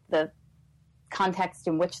 the context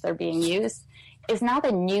in which they're being used is not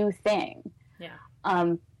a new thing.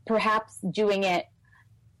 Yeah. Perhaps doing it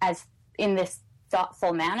as in this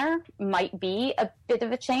thoughtful manner might be a bit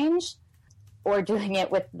of a change, or doing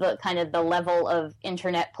it with the kind of the level of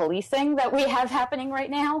internet policing that we have happening right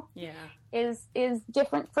now. Yeah. is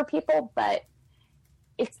different for people, but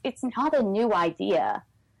it's not a new idea.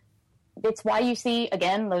 It's why you see,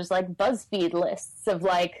 again, those BuzzFeed lists of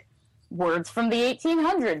words from the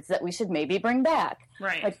 1800s that we should maybe bring back.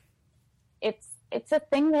 Right. It's a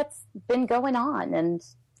thing that's been going on, and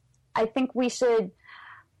I think we should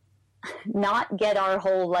not get our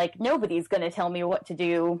whole nobody's going to tell me what to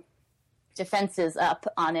do defenses up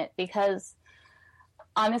on it, because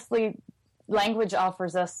honestly, language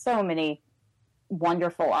offers us so many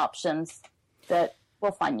wonderful options that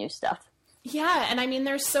we'll find new stuff. Yeah, and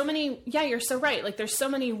there's so many, you're so right. There's so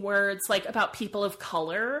many words about people of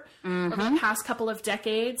color over the past couple of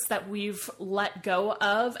decades that we've let go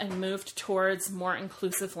of and moved towards more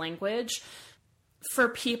inclusive language. For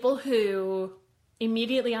people who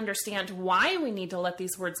immediately understand why we need to let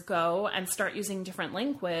these words go and start using different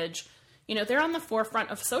language, they're on the forefront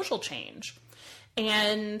of social change.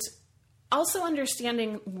 And also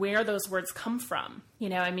understanding where those words come from.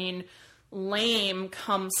 Lame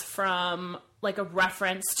comes from a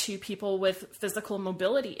reference to people with physical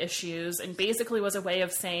mobility issues, and basically was a way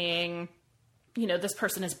of saying, this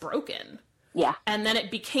person is broken. Yeah. And then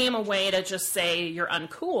it became a way to just say you're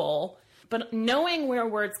uncool. But knowing where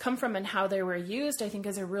words come from and how they were used, I think,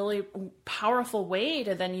 is a really powerful way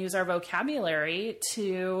to then use our vocabulary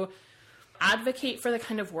to advocate for the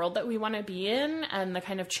kind of world that we want to be in and the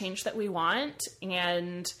kind of change that we want.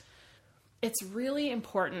 And it's really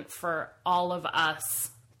important for all of us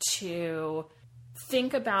to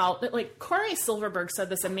think about, Corey Silverberg said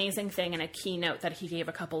this amazing thing in a keynote that he gave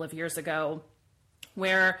a couple of years ago,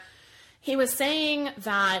 where he was saying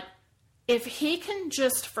that if he can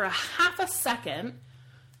just for a half a second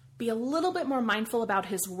be a little bit more mindful about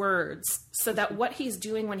his words, so that what he's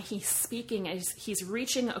doing when he's speaking is he's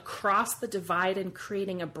reaching across the divide and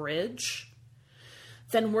creating a bridge,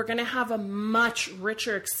 then we're going to have a much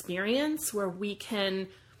richer experience where we can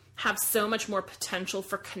have so much more potential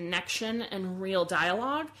for connection and real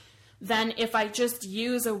dialogue than if I just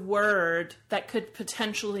use a word that could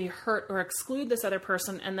potentially hurt or exclude this other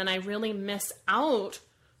person, and then I really miss out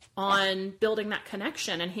on building that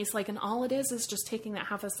connection. And he's like, and all it is just taking that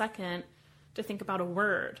half a second to think about a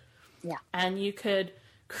word. Yeah. And you could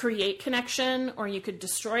create connection or you could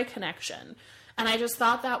destroy connection. And I just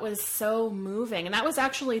thought that was so moving. And that was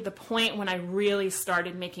actually the point when I really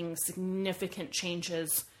started making significant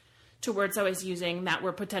changes to words I was using that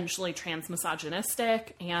were potentially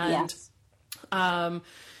transmisogynistic and,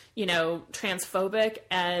 transphobic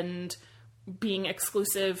and being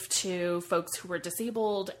exclusive to folks who were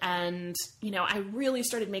disabled. And, I really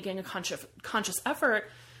started making a conscious effort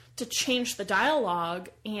to change the dialogue.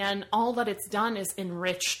 And all that it's done is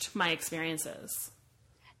enriched my experiences.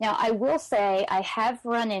 Now, I will say I have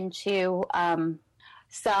run into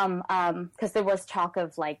some, because there was talk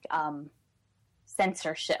of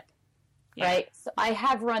censorship, right? So I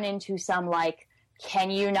have run into some can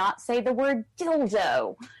you not say the word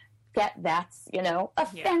dildo? That's,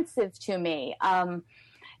 offensive to me.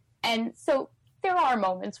 And so there are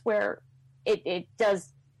moments where it does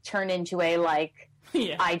turn into a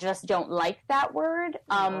I just don't like that word.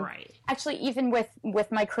 Right. Actually, even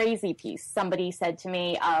with my crazy piece, somebody said to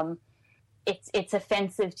me, it's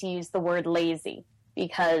offensive to use the word lazy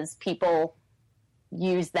because people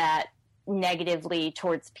use that negatively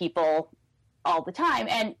towards people all the time.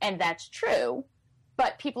 And that's true.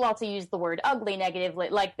 But people also use the word ugly negatively.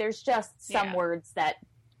 There's just some words that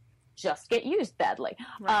just get used badly.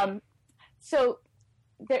 Right. So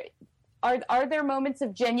there are there moments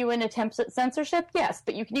of genuine attempts at censorship? Yes,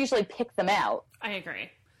 but you can usually pick them out. I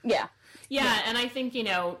agree. Yeah. Yeah, and I think,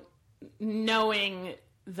 knowing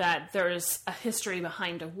that there's a history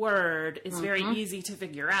behind a word is very easy to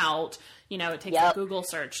figure out. It takes a Google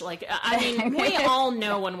search. We all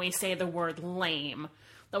know when we say the word lame,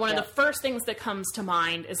 that one of the first things that comes to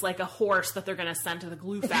mind is a horse that they're going to send to the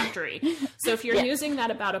glue factory. So if you're using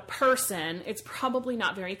that about a person, it's probably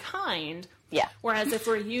not very kind. Yeah. Whereas if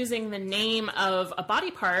we're using the name of a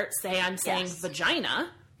body part, say I'm saying vagina,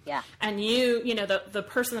 and the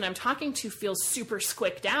person that I'm talking to feels super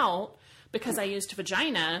squicked out because I used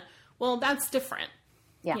vagina, well, that's different.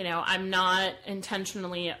 Yeah. I'm not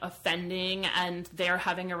intentionally offending and they're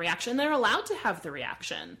having a reaction. They're allowed to have the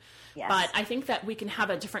reaction. Yes. But I think that we can have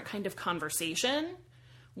a different kind of conversation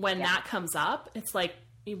when that comes up. It's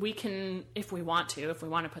we can, if we want to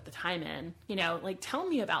put the time in, tell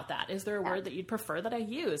me about that. Is there a word that you'd prefer that I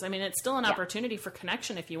use? I mean, it's still an opportunity for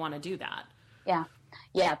connection if you want to do that. Yeah.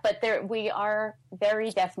 Yeah. But we are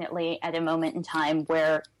very definitely at a moment in time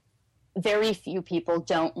where very few people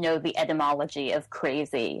don't know the etymology of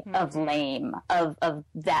crazy, of lame, of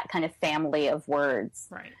that kind of family of words.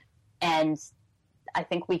 Right. And I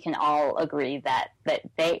think we can all agree that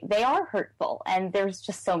they are hurtful and there's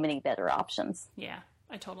just so many better options. Yeah.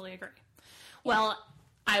 I totally agree. Well,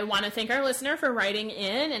 I want to thank our listener for writing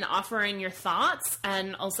in and offering your thoughts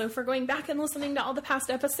and also for going back and listening to all the past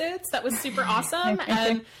episodes. That was super awesome.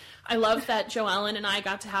 And I love that Joellen and I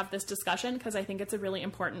got to have this discussion because I think it's a really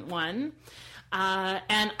important one.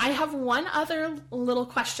 And I have one other little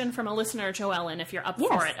question from a listener, Joellen, if you're up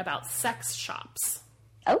for it, about sex shops.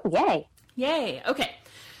 Oh, yay. Yay. Okay.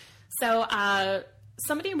 So,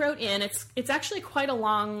 somebody wrote in, it's actually quite a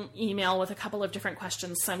long email with a couple of different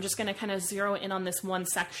questions, so I'm just going to kind of zero in on this one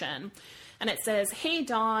section. And it says, "Hey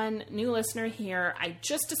Dawn, new listener here. I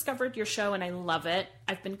just discovered your show and I love it.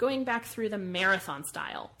 I've been going back through the marathon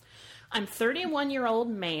style. I'm 31-year-old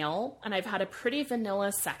male and I've had a pretty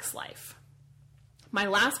vanilla sex life. My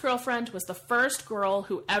last girlfriend was the first girl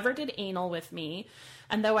who ever did anal with me,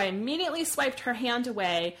 and though I immediately swiped her hand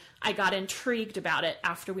away, I got intrigued about it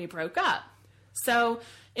after we broke up. So,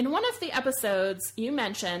 in one of the episodes, you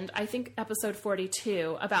mentioned, I think episode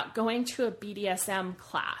 42, about going to a BDSM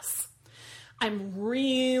class. I'm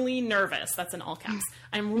really nervous, that's in all caps,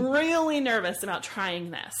 I'm really nervous about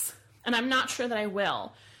trying this, and I'm not sure that I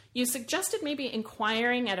will. You suggested maybe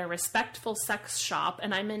inquiring at a respectful sex shop,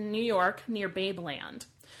 and I'm in New York near Babeland.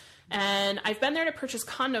 And I've been there to purchase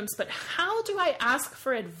condoms, but how do I ask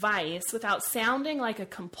for advice without sounding like a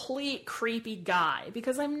complete creepy guy?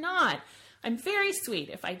 Because I'm not. I'm very sweet,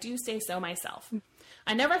 if I do say so myself.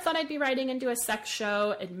 I never thought I'd be writing into a sex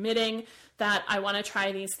show admitting that I want to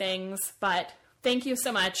try these things, but thank you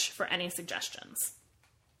so much for any suggestions."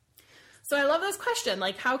 So I love this question.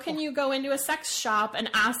 How can you go into a sex shop and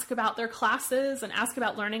ask about their classes and ask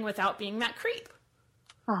about learning without being that creep?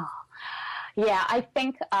 Oh, yeah, I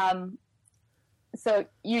think, so,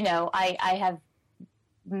 I have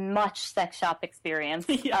much sex shop experience.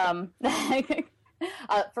 Yeah.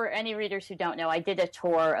 For any readers who don't know, I did a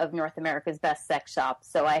tour of North America's best sex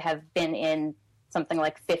shops. So I have been in something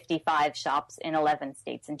like 55 shops in 11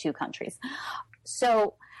 states and 2 countries.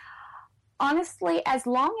 So honestly, as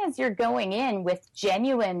long as you're going in with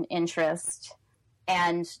genuine interest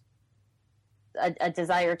and a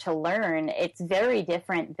desire to learn, it's very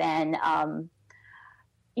different than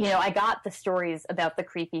I got the stories about the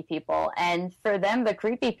creepy people, and for them, the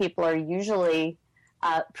creepy people are usually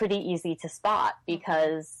pretty easy to spot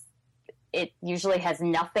because it usually has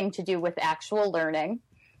nothing to do with actual learning.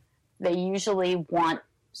 They usually want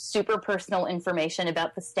super personal information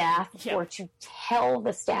about the staff, Yep. or to tell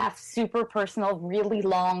the staff super personal, really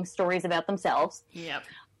long stories about themselves. Yep.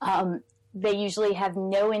 They usually have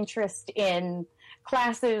no interest in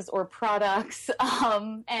classes or products,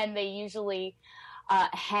 and they usually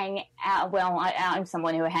hang out. Well, I'm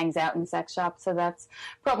someone who hangs out in sex shops, so that's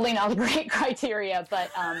probably not a great criteria, but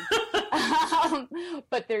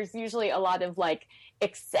but there's usually a lot of like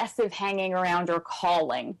excessive hanging around or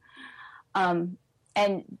calling.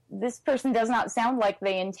 And this person does not sound like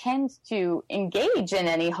they intend to engage in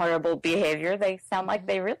any horrible behavior. They sound like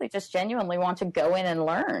they really just genuinely want to go in and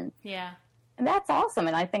learn. Yeah. And that's awesome.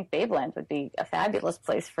 And I think Babeland would be a fabulous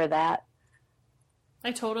place for that.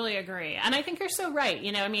 I totally agree. And I think you're so right.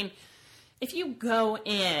 I mean, if you go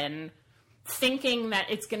in thinking that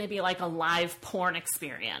it's going to be like a live porn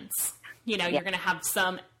experience, you're going to have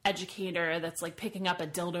some educator that's like picking up a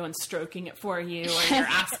dildo and stroking it for you, or you're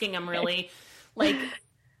asking them really like,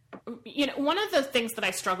 one of the things that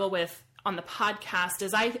I struggle with on the podcast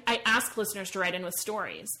is I ask listeners to write in with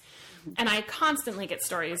stories. And I constantly get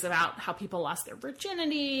stories about how people lost their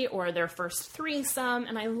virginity or their first threesome.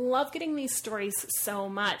 And I love getting these stories so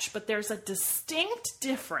much. But there's a distinct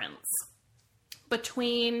difference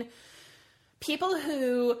between people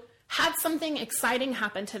who had something exciting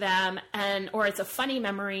happen to them or it's a funny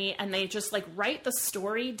memory and they just like write the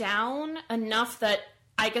story down enough that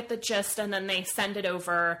I get the gist and then they send it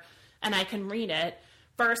over and I can read it,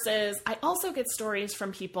 versus I also get stories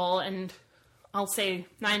from people, and I'll say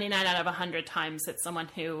 99 out of 100 times it's someone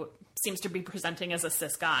who seems to be presenting as a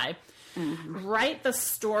cis guy. Mm-hmm. Write the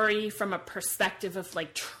story from a perspective of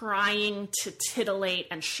like trying to titillate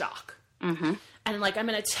and shock. Mm-hmm. And like, I'm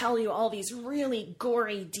going to tell you all these really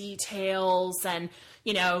gory details. And,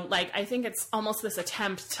 like, I think it's almost this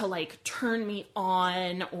attempt to like turn me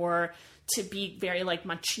on, or to be very like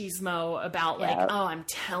machismo about like, oh, I'm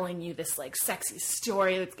telling you this like sexy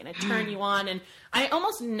story that's going to turn you on. And I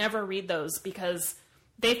almost never read those because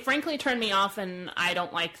they frankly turn me off and I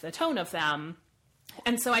don't like the tone of them.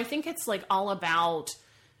 And so I think it's like all about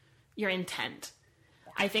your intent.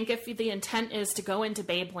 I think if the intent is to go into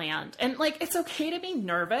Babeland, and like, it's okay to be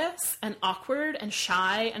nervous and awkward and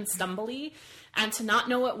shy and stumbly and to not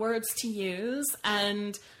know what words to use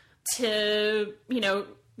and to,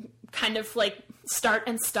 kind of like start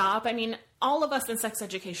and stop. I mean, all of us in sex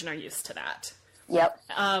education are used to that. Yep.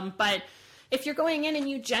 But if you're going in and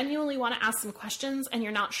you genuinely want to ask some questions and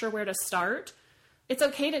you're not sure where to start, it's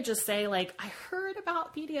okay to just say like, I heard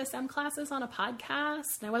about BDSM classes on a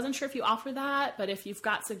podcast and I wasn't sure if you offer that, but if you've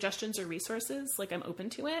got suggestions or resources, like I'm open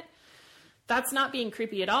to it. That's not being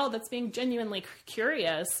creepy at all. That's being genuinely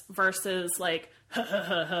curious versus like, do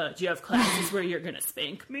you have classes where you're going to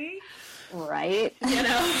spank me? Right.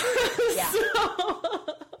 Yeah.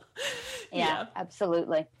 Yeah,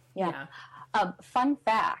 absolutely. Yeah. Fun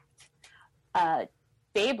fact,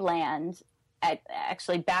 Babeland,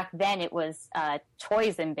 actually back then it was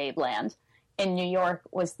Toys in Babeland in New York,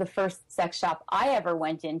 was the first sex shop I ever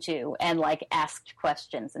went into and like asked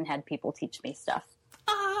questions and had people teach me stuff.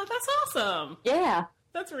 That's awesome. Yeah.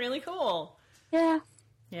 That's really cool. Yeah.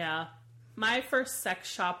 Yeah. My first sex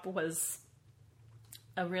shop was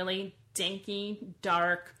a really dinky,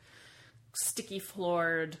 dark, sticky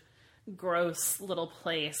floored, gross little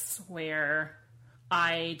place where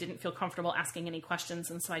I didn't feel comfortable asking any questions,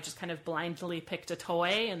 and so I just kind of blindly picked a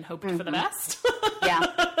toy and hoped for the best.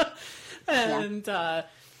 Yeah. And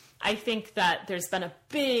I think that there's been a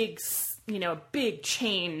big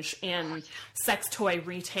change in sex toy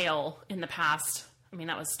retail in the past. I mean,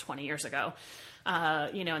 that was 20 years ago.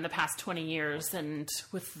 In the past 20 years, and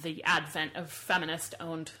with the advent of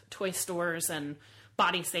feminist-owned toy stores and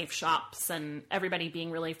body-safe shops and everybody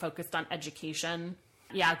being really focused on education.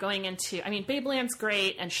 Yeah, going into, Babeland's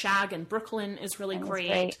great, and Shag in Brooklyn is really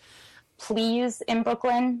great. Please in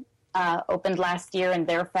Brooklyn opened last year, and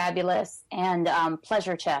they're fabulous. And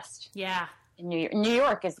Pleasure Chest. Yeah. In New York. New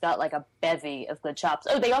York has got like a bevy of good shops.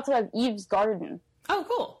 Oh, they also have Eve's Garden. Oh,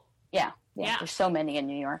 cool. Yeah. There's so many in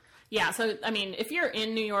New York. Yeah, so, if you're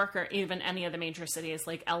in New York or even any of the major cities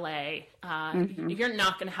like LA, you're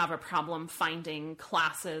not going to have a problem finding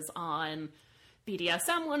classes on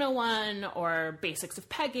BDSM 101 or basics of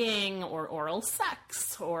pegging or oral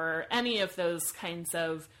sex or any of those kinds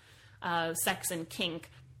of sex and kink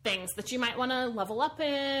things that you might want to level up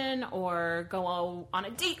in or go on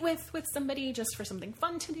a date with somebody just for something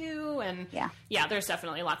fun to do. And yeah, there's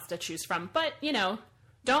definitely lots to choose from. But,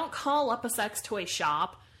 Don't call up a sex toy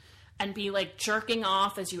shop and be like jerking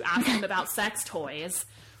off as you ask them about sex toys.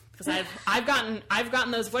 Because I've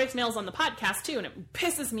gotten those voicemails on the podcast too, and it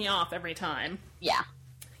pisses me off every time. Yeah.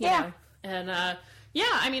 You know? And I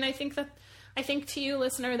mean, I think to you,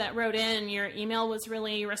 listener, that wrote in, your email was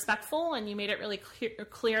really respectful, and you made it really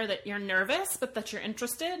clear that you're nervous, but that you're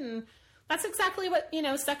interested. And that's exactly what,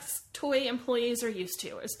 sex toy employees are used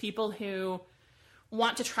to, is people who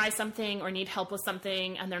want to try something or need help with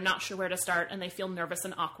something, and they're not sure where to start, and they feel nervous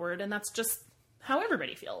and awkward, and that's just how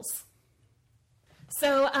everybody feels.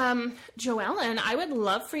 So, Joellen, I would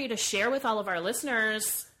love for you to share with all of our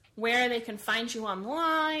listeners where they can find you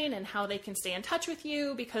online and how they can stay in touch with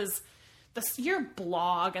you, because your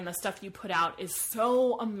blog and the stuff you put out is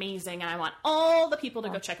so amazing, and I want all the people to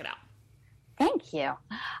go check it out. Thank you.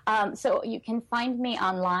 So you can find me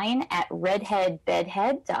online at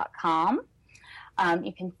redheadbedhead.com.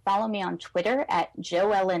 You can follow me on Twitter at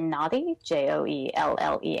JoellenNotte,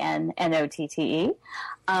 JoellenNotte.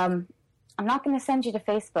 I'm not going to send you to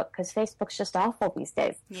Facebook because Facebook's just awful these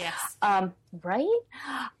days. Yes. Right?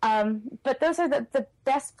 But those are the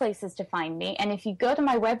best places to find me. And if you go to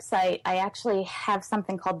my website, I actually have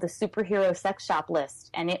something called the Superhero Sex Shop List,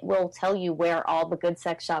 and it will tell you where all the good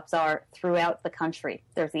sex shops are throughout the country.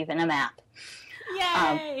 There's even a map.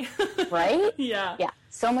 Yay! Right? Yeah. Yeah.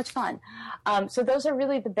 So much fun. So those are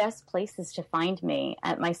really the best places to find me,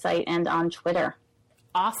 at my site and on Twitter.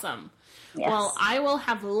 Awesome. Yes. Well, I will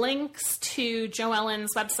have links to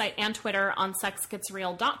Joellen's website and Twitter on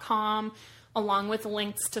sexgetsreal.com, along with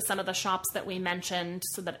links to some of the shops that we mentioned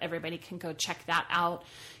so that everybody can go check that out.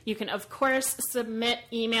 You can, of course, submit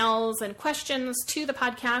emails and questions to the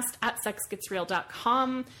podcast at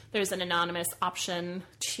sexgetsreal.com. There's an anonymous option,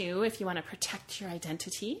 too, if you want to protect your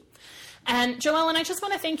identity. And Joellen, I just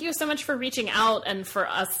want to thank you so much for reaching out and for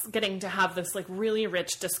us getting to have this really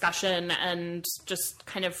rich discussion and just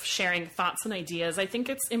kind of sharing thoughts and ideas. I think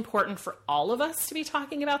it's important for all of us to be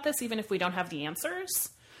talking about this, even if we don't have the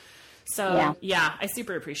answers. So yeah, I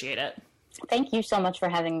super appreciate it. Thank you so much for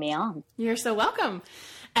having me on. You're so welcome.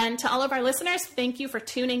 And to all of our listeners, thank you for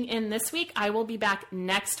tuning in this week. I will be back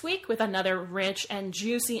next week with another rich and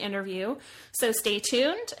juicy interview. So stay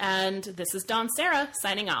tuned. And this is Dawn Sarah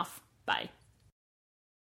signing off. Bye.